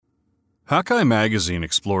Hakai Magazine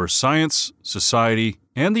explores science, society,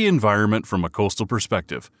 and the environment from a coastal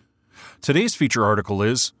perspective. Today's feature article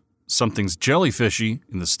is Something's Jellyfishy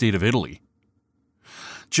in the State of Italy.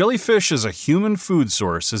 Jellyfish as a human food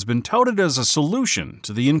source has been touted as a solution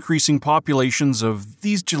to the increasing populations of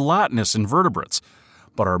these gelatinous invertebrates,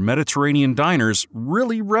 but are Mediterranean diners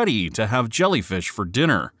really ready to have jellyfish for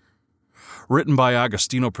dinner? Written by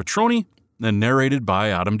Agostino Petroni and narrated by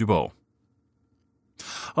Adam Dubow.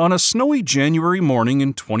 On a snowy January morning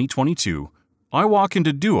in 2022, I walk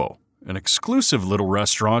into Duo, an exclusive little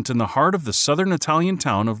restaurant in the heart of the southern Italian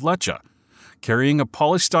town of Lecce, carrying a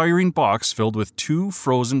polystyrene box filled with 2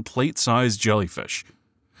 frozen plate-sized jellyfish.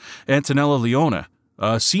 Antonella Leone,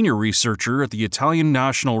 a senior researcher at the Italian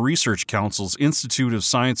National Research Council's Institute of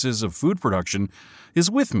Sciences of Food Production, is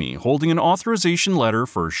with me holding an authorization letter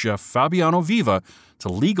for Chef Fabiano Viva to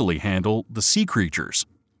legally handle the sea creatures.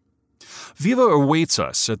 Viva awaits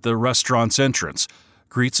us at the restaurant's entrance,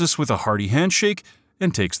 greets us with a hearty handshake,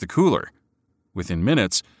 and takes the cooler. Within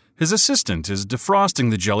minutes, his assistant is defrosting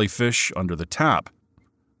the jellyfish under the tap.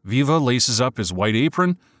 Viva laces up his white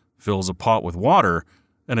apron, fills a pot with water,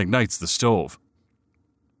 and ignites the stove.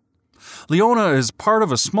 Leona is part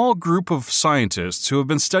of a small group of scientists who have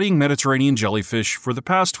been studying Mediterranean jellyfish for the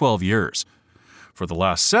past 12 years. For the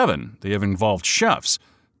last 7, they have involved chefs,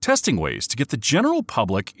 testing ways to get the general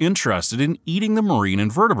public interested in eating the marine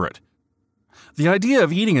invertebrate. The idea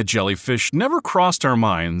of eating a jellyfish never crossed our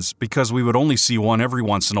minds because we would only see one every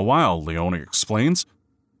once in a while, Leone explains.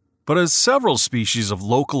 But as several species of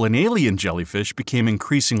local and alien jellyfish became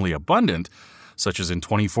increasingly abundant, such as in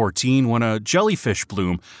 2014 when a jellyfish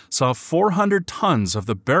bloom saw 400 tons of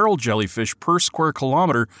the barrel jellyfish per square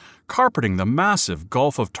kilometer carpeting the massive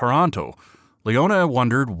Gulf of Taranto, Leone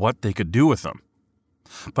wondered what they could do with them.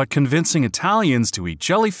 But convincing Italians to eat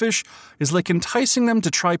jellyfish is like enticing them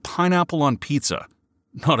to try pineapple on pizza.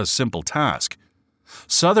 Not a simple task.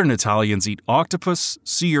 Southern Italians eat octopus,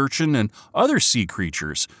 sea urchin, and other sea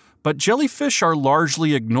creatures, but jellyfish are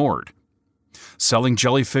largely ignored. Selling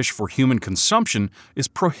jellyfish for human consumption is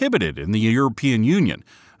prohibited in the European Union,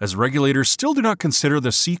 as regulators still do not consider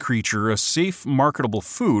the sea creature a safe, marketable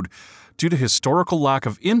food due to historical lack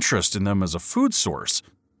of interest in them as a food source,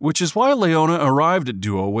 which is why Leona arrived at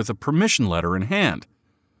Duo with a permission letter in hand.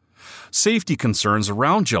 Safety concerns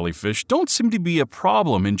around jellyfish don't seem to be a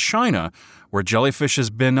problem in China, where jellyfish has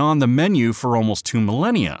been on the menu for almost 2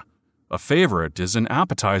 millennia. A favorite is an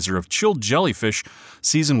appetizer of chilled jellyfish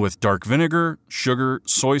seasoned with dark vinegar, sugar,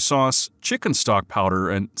 soy sauce, chicken stock powder,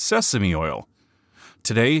 and sesame oil.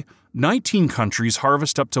 Today, 19 countries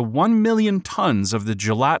harvest up to 1 million tons of the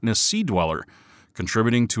gelatinous sea dweller,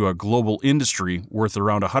 contributing to a global industry worth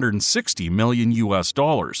around $160 million.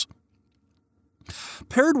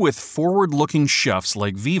 Paired with forward-looking chefs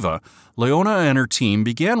like Viva, Leona and her team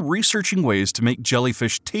began researching ways to make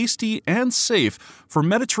jellyfish tasty and safe for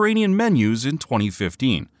Mediterranean menus in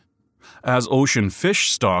 2015. As ocean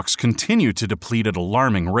fish stocks continue to deplete at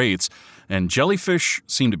alarming rates, and jellyfish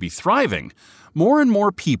seem to be thriving, more and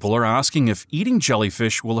more people are asking if eating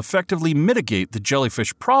jellyfish will effectively mitigate the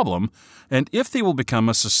jellyfish problem and if they will become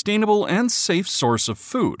a sustainable and safe source of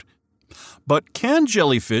food. But can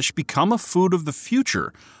jellyfish become a food of the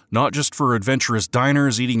future, not just for adventurous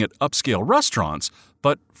diners eating at upscale restaurants,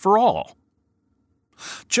 but for all?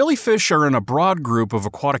 Jellyfish are in a broad group of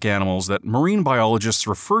aquatic animals that marine biologists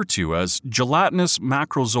refer to as gelatinous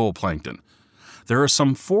macrozooplankton. There are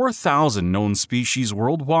some 4,000 known species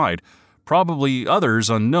worldwide, probably others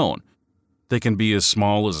unknown. They can be as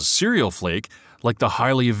small as a cereal flake, like the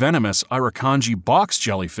highly venomous Irukandji box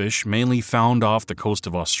jellyfish mainly found off the coast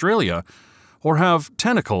of Australia, or have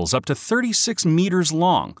tentacles up to 36 meters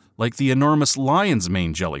long, like the enormous lion's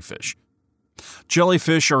mane jellyfish.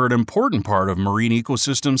 Jellyfish are an important part of marine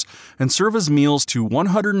ecosystems and serve as meals to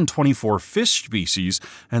 124 fish species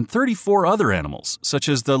and 34 other animals, such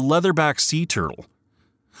as the leatherback sea turtle.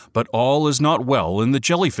 But all is not well in the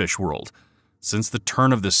jellyfish world. Since the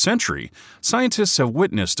turn of the century, scientists have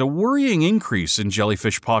witnessed a worrying increase in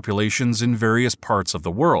jellyfish populations in various parts of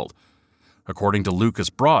the world. According to Lucas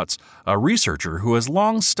Brotz, a researcher who has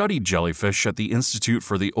long studied jellyfish at the Institute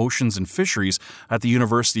for the Oceans and Fisheries at the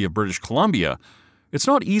University of British Columbia, it's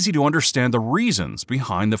not easy to understand the reasons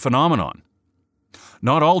behind the phenomenon.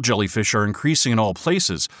 Not all jellyfish are increasing in all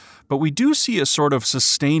places, but we do see a sort of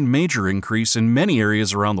sustained major increase in many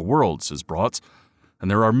areas around the world, says Brotz, and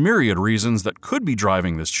there are myriad reasons that could be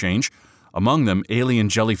driving this change, among them alien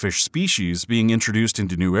jellyfish species being introduced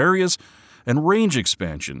into new areas, and range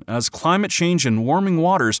expansion as climate change and warming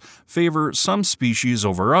waters favor some species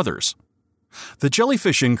over others. The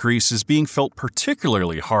jellyfish increase is being felt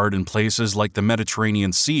particularly hard in places like the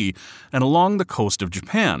Mediterranean Sea and along the coast of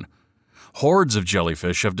Japan. Hordes of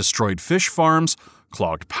jellyfish have destroyed fish farms,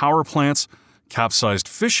 clogged power plants, capsized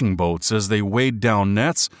fishing boats as they weighed down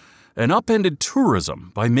nets, and upended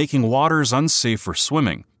tourism by making waters unsafe for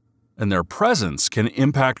swimming. And their presence can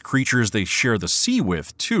impact creatures they share the sea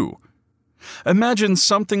with, too. Imagine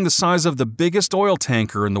something the size of the biggest oil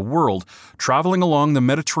tanker in the world traveling along the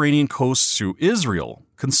Mediterranean coast to Israel,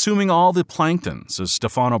 consuming all the plankton, says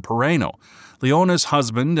Stefano Pereno, Leona's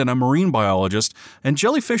husband and a marine biologist and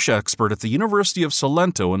jellyfish expert at the University of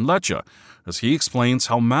Salento in Lecce, as he explains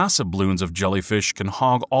how massive balloons of jellyfish can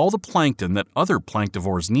hog all the plankton that other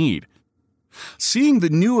planktivores need. Seeing the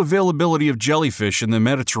new availability of jellyfish in the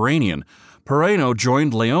Mediterranean, Pereno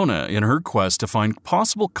joined Leona in her quest to find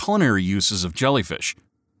possible culinary uses of jellyfish.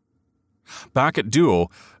 Back at Duo,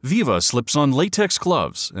 Viva slips on latex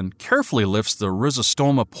gloves and carefully lifts the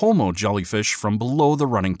Rhizostoma pomo jellyfish from below the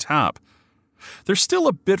running tap. They're still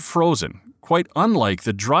a bit frozen, quite unlike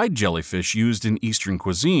the dried jellyfish used in Eastern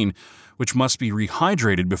cuisine, which must be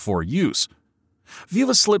rehydrated before use.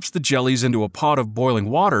 Viva slips the jellies into a pot of boiling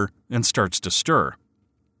water and starts to stir.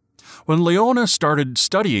 When Leona started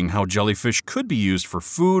studying how jellyfish could be used for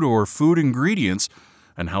food or food ingredients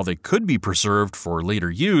and how they could be preserved for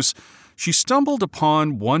later use, she stumbled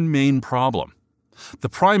upon one main problem. The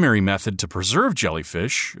primary method to preserve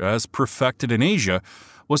jellyfish, as perfected in Asia,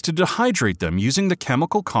 was to dehydrate them using the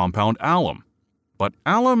chemical compound alum. But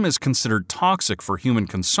alum is considered toxic for human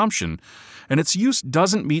consumption, and its use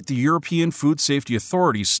doesn't meet the European Food Safety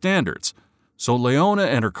Authority's standards. So Leona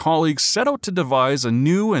and her colleagues set out to devise a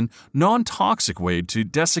new and non-toxic way to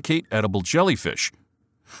desiccate edible jellyfish.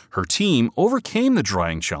 Her team overcame the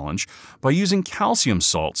drying challenge by using calcium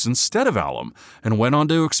salts instead of alum and went on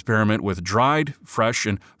to experiment with dried, fresh,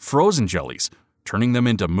 and frozen jellies, turning them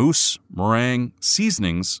into mousse, meringue,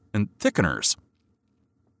 seasonings, and thickeners.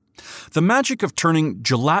 The magic of turning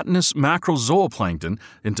gelatinous macrozooplankton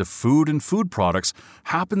into food and food products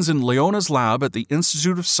happens in Leona's lab at the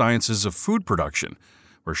Institute of Sciences of Food Production,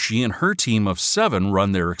 where she and her team of 7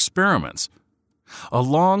 run their experiments. A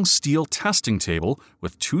long steel testing table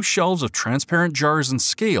with 2 shelves of transparent jars and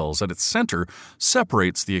scales at its center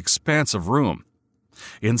separates the expansive room.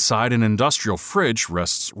 Inside an industrial fridge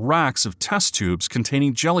rests racks of test tubes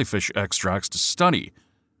containing jellyfish extracts to study.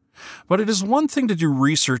 But it is one thing to do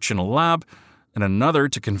research in a lab, and another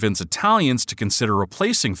to convince Italians to consider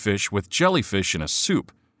replacing fish with jellyfish in a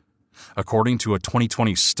soup. According to a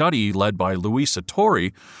 2020 study led by Luisa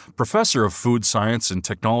Torri, professor of food science and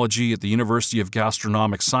technology at the University of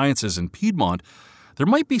Gastronomic Sciences in Piedmont, there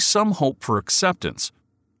might be some hope for acceptance.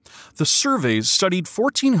 The surveys studied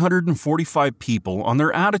 1,445 people on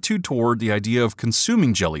their attitude toward the idea of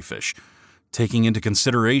consuming jellyfish, taking into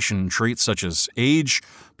consideration traits such as age,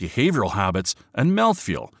 behavioral habits, and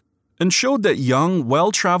mouthfeel, and showed that young,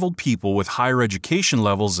 well-traveled people with higher education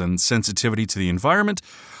levels and sensitivity to the environment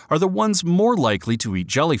are the ones more likely to eat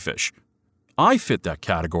jellyfish. I fit that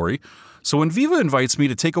category, so when Viva invites me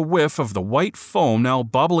to take a whiff of the white foam now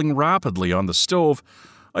bubbling rapidly on the stove,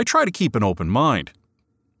 I try to keep an open mind.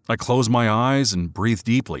 I close my eyes and breathe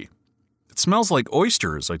deeply. It smells like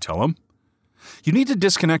oysters, I tell him. You need to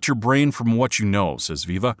disconnect your brain from what you know, says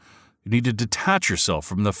Viva. You need to detach yourself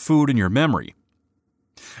from the food in your memory.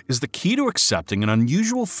 Is the key to accepting an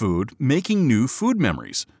unusual food making new food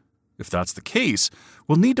memories? If that's the case,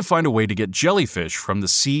 we'll need to find a way to get jellyfish from the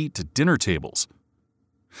sea to dinner tables.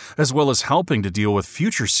 As well as helping to deal with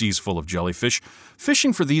future seas full of jellyfish,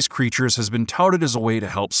 fishing for these creatures has been touted as a way to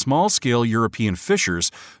help small-scale European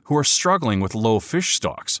fishers who are struggling with low fish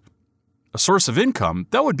stocks. A source of income,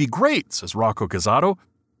 that would be great, says Rocco Cazzato,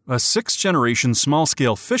 a 6th-generation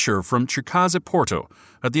small-scale fisher from Circase Porto,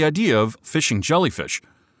 at the idea of fishing jellyfish.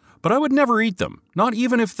 But I would never eat them, not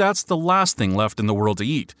even if that's the last thing left in the world to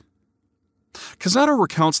eat. Cazzato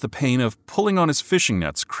recounts the pain of pulling on his fishing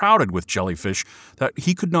nets crowded with jellyfish that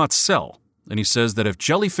he could not sell, and he says that if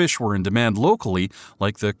jellyfish were in demand locally,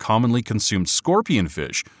 like the commonly consumed scorpion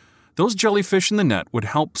fish, those jellyfish in the net would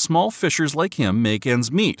help small fishers like him make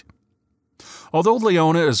ends meet. Although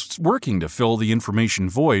Leona is working to fill the information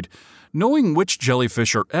void, knowing which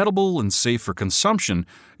jellyfish are edible and safe for consumption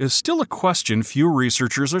is still a question few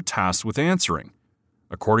researchers are tasked with answering.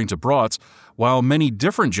 According to Brotz, while many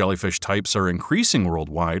different jellyfish types are increasing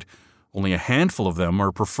worldwide, only a handful of them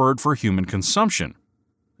are preferred for human consumption.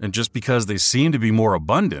 And just because they seem to be more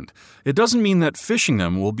abundant, it doesn't mean that fishing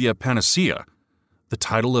them will be a panacea. The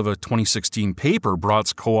title of a 2016 paper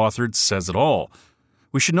Brotz co-authored says it all.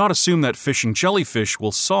 We should not assume that fishing jellyfish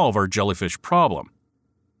will solve our jellyfish problem.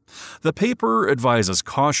 The paper advises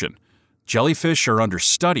caution. Jellyfish are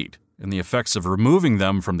understudied, and the effects of removing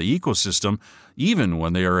them from the ecosystem, even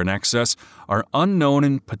when they are in excess, are unknown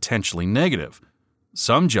and potentially negative.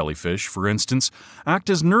 Some jellyfish, for instance, act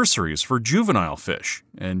as nurseries for juvenile fish,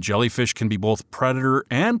 and jellyfish can be both predator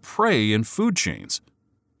and prey in food chains.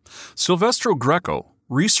 Silvestro Greco,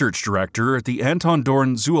 research director at the Anton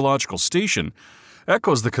Dohrn Zoological Station,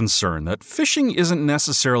 echoes the concern that fishing isn't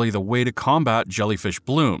necessarily the way to combat jellyfish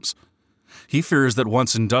blooms. He fears that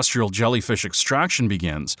once industrial jellyfish extraction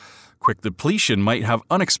begins, quick depletion might have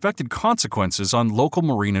unexpected consequences on local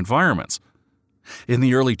marine environments. In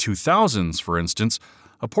the early 2000s, for instance,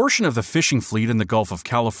 a portion of the fishing fleet in the Gulf of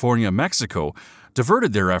California, Mexico,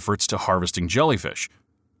 diverted their efforts to harvesting jellyfish.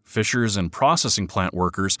 Fishers and processing plant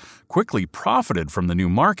workers quickly profited from the new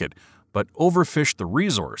market, but overfished the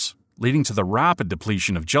resource, leading to the rapid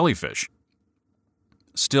depletion of jellyfish.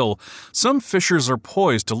 Still, some fishers are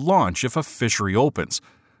poised to launch if a fishery opens.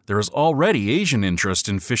 There is already Asian interest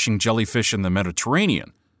in fishing jellyfish in the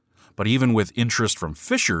Mediterranean. But even with interest from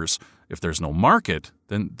fishers, if there's no market,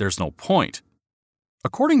 then there's no point.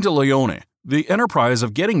 According to Leone, the enterprise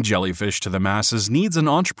of getting jellyfish to the masses needs an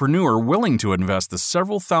entrepreneur willing to invest the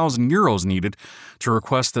several thousand euros needed to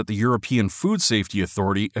request that the European Food Safety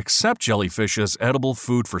Authority accept jellyfish as edible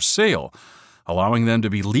food for sale, allowing them to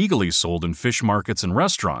be legally sold in fish markets and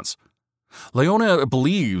restaurants. Leone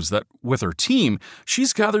believes that, with her team,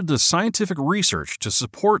 she's gathered the scientific research to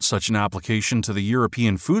support such an application to the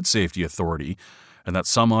European Food Safety Authority, and that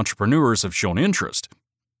some entrepreneurs have shown interest.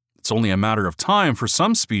 It's only a matter of time for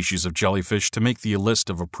some species of jellyfish to make the list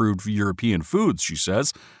of approved European foods, she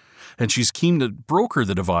says, and she's keen to broker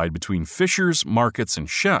the divide between fishers, markets, and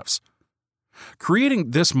chefs.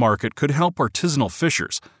 Creating this market could help artisanal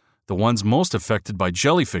fishers, the ones most affected by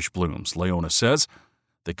jellyfish blooms, Leone says.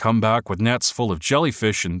 They come back with nets full of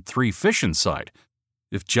jellyfish and 3 fish inside.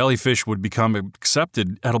 If jellyfish would become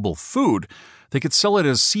accepted edible food, they could sell it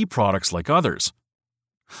as sea products like others.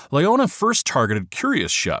 Leone first targeted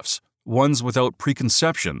curious chefs, ones without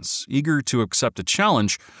preconceptions, eager to accept a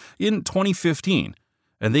challenge, in 2015,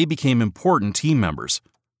 and they became important team members.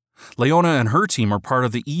 Leone and her team are part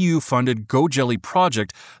of the EU-funded GoJelly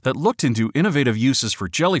project that looked into innovative uses for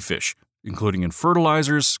jellyfish, including in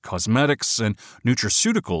fertilizers, cosmetics, and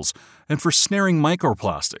nutraceuticals, and for snaring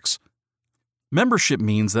microplastics. Membership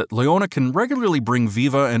means that Leone can regularly bring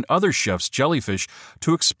Viva and other chefs jellyfish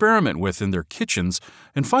to experiment with in their kitchens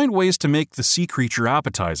and find ways to make the sea creature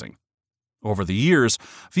appetizing. Over the years,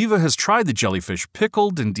 Viva has tried the jellyfish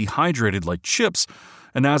pickled and dehydrated like chips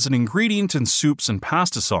and as an ingredient in soups and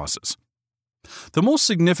pasta sauces. The most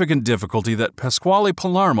significant difficulty that Pasquale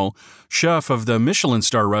Palermo, chef of the Michelin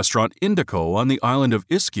star restaurant Indico on the island of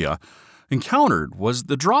Ischia, encountered was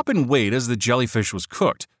the drop in weight as the jellyfish was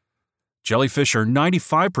cooked. Jellyfish are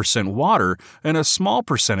 95% water and a small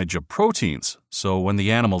percentage of proteins, so when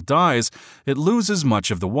the animal dies, it loses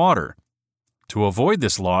much of the water. To avoid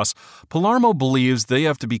this loss, Palermo believes they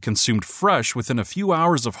have to be consumed fresh within a few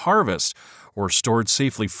hours of harvest, or stored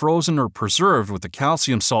safely frozen or preserved with the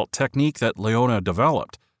calcium salt technique that Leone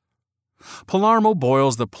developed. Palermo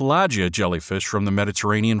boils the pelagia jellyfish from the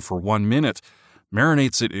Mediterranean for 1 minute,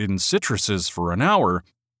 marinates it in citruses for an hour,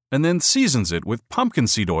 and then seasons it with pumpkin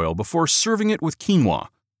seed oil before serving it with quinoa.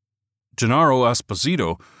 Gennaro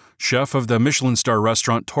Esposito, chef of the Michelin star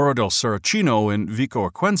restaurant Torre del Saracino in Vico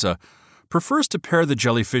Equense, prefers to pair the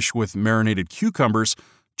jellyfish with marinated cucumbers,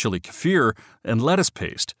 chili kefir, and lettuce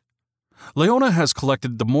paste. Leone has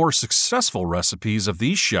collected the more successful recipes of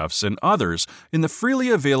these chefs and others in the freely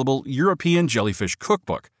available European Jellyfish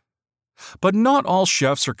Cookbook. But not all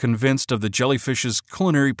chefs are convinced of the jellyfish's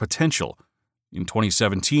culinary potential. In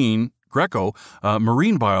 2017, Greco, a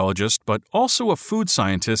marine biologist but also a food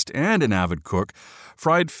scientist and an avid cook,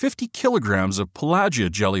 fried 50 kilograms of pelagia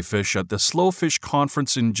jellyfish at the Slowfish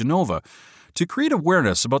Conference in Genova to create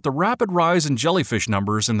awareness about the rapid rise in jellyfish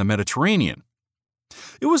numbers in the Mediterranean.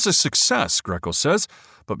 It was a success, Greco says,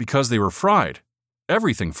 but because they were fried.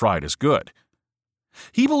 Everything fried is good.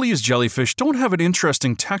 He believes jellyfish don't have an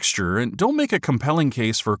interesting texture and don't make a compelling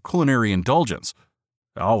case for culinary indulgence.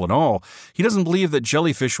 All in all, he doesn't believe that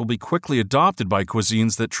jellyfish will be quickly adopted by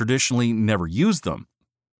cuisines that traditionally never used them.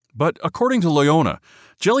 But according to Leone,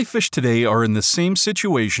 jellyfish today are in the same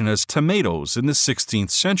situation as tomatoes in the 16th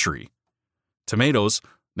century. Tomatoes,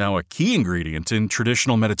 now a key ingredient in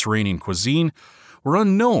traditional Mediterranean cuisine, were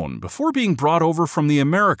unknown before being brought over from the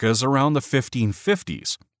Americas around the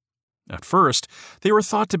 1550s. At first, they were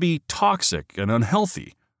thought to be toxic and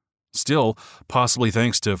unhealthy. Still, possibly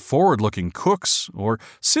thanks to forward-looking cooks or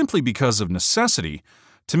simply because of necessity,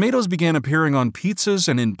 tomatoes began appearing on pizzas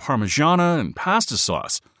and in parmigiana and pasta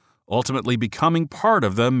sauce, ultimately becoming part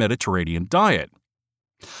of the Mediterranean diet.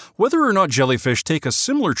 Whether or not jellyfish take a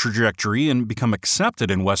similar trajectory and become accepted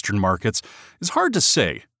in Western markets is hard to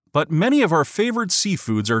say, but many of our favorite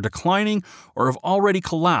seafoods are declining or have already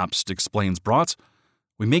collapsed, explains Bratz.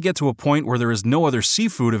 We may get to a point where there is no other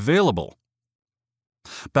seafood available.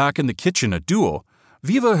 Back in the kitchen at Duo,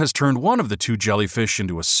 Viva has turned one of the two jellyfish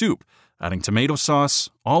into a soup, adding tomato sauce,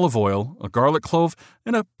 olive oil, a garlic clove,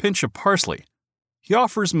 and a pinch of parsley. He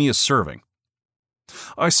offers me a serving.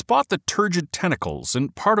 I spot the turgid tentacles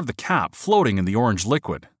and part of the cap floating in the orange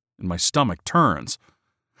liquid, and my stomach turns.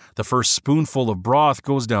 The first spoonful of broth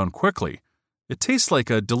goes down quickly. It tastes like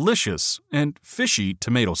a delicious and fishy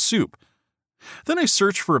tomato soup. Then I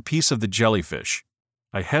search for a piece of the jellyfish.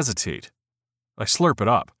 I hesitate. I slurp it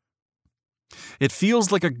up. It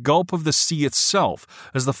feels like a gulp of the sea itself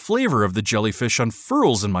as the flavor of the jellyfish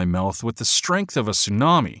unfurls in my mouth with the strength of a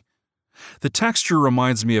tsunami. The texture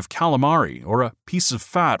reminds me of calamari or a piece of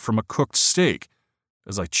fat from a cooked steak.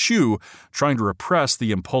 As I chew, trying to repress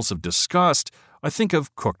the impulsive disgust, I think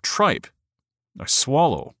of cooked tripe. I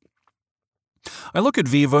swallow. I look at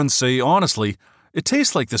Viva and say, honestly, it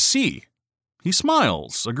tastes like the sea. He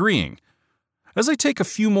smiles, agreeing. As I take a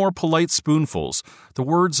few more polite spoonfuls, the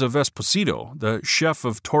words of Esposito, the chef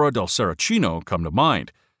of Torre del Saracino, come to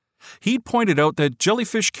mind. He'd pointed out that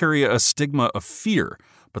jellyfish carry a stigma of fear,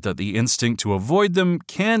 but that the instinct to avoid them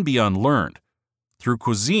can be unlearned. Through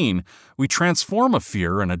cuisine, we transform a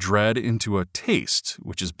fear and a dread into a taste,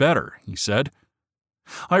 which is better, he said.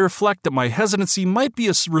 I reflect that my hesitancy might be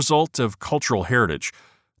a result of cultural heritage.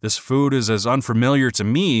 This food is as unfamiliar to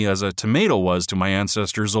me as a tomato was to my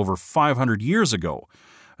ancestors over 500 years ago,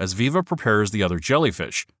 as Viva prepares the other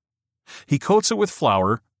jellyfish. He coats it with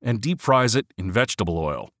flour and deep fries it in vegetable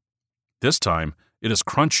oil. This time, it is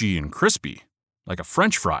crunchy and crispy, like a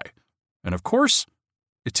French fry. And of course,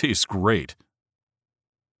 it tastes great.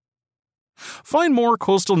 Find more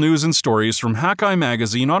coastal news and stories from Hakai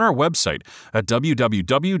Magazine on our website at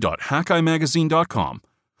www.hakaimagazine.com.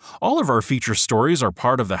 All of our feature stories are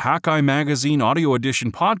part of the Hakai Magazine Audio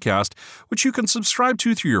Edition podcast, which you can subscribe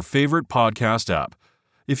to through your favorite podcast app.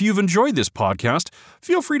 If you've enjoyed this podcast,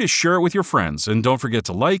 feel free to share it with your friends, and don't forget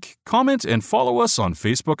to like, comment, and follow us on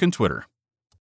Facebook and Twitter.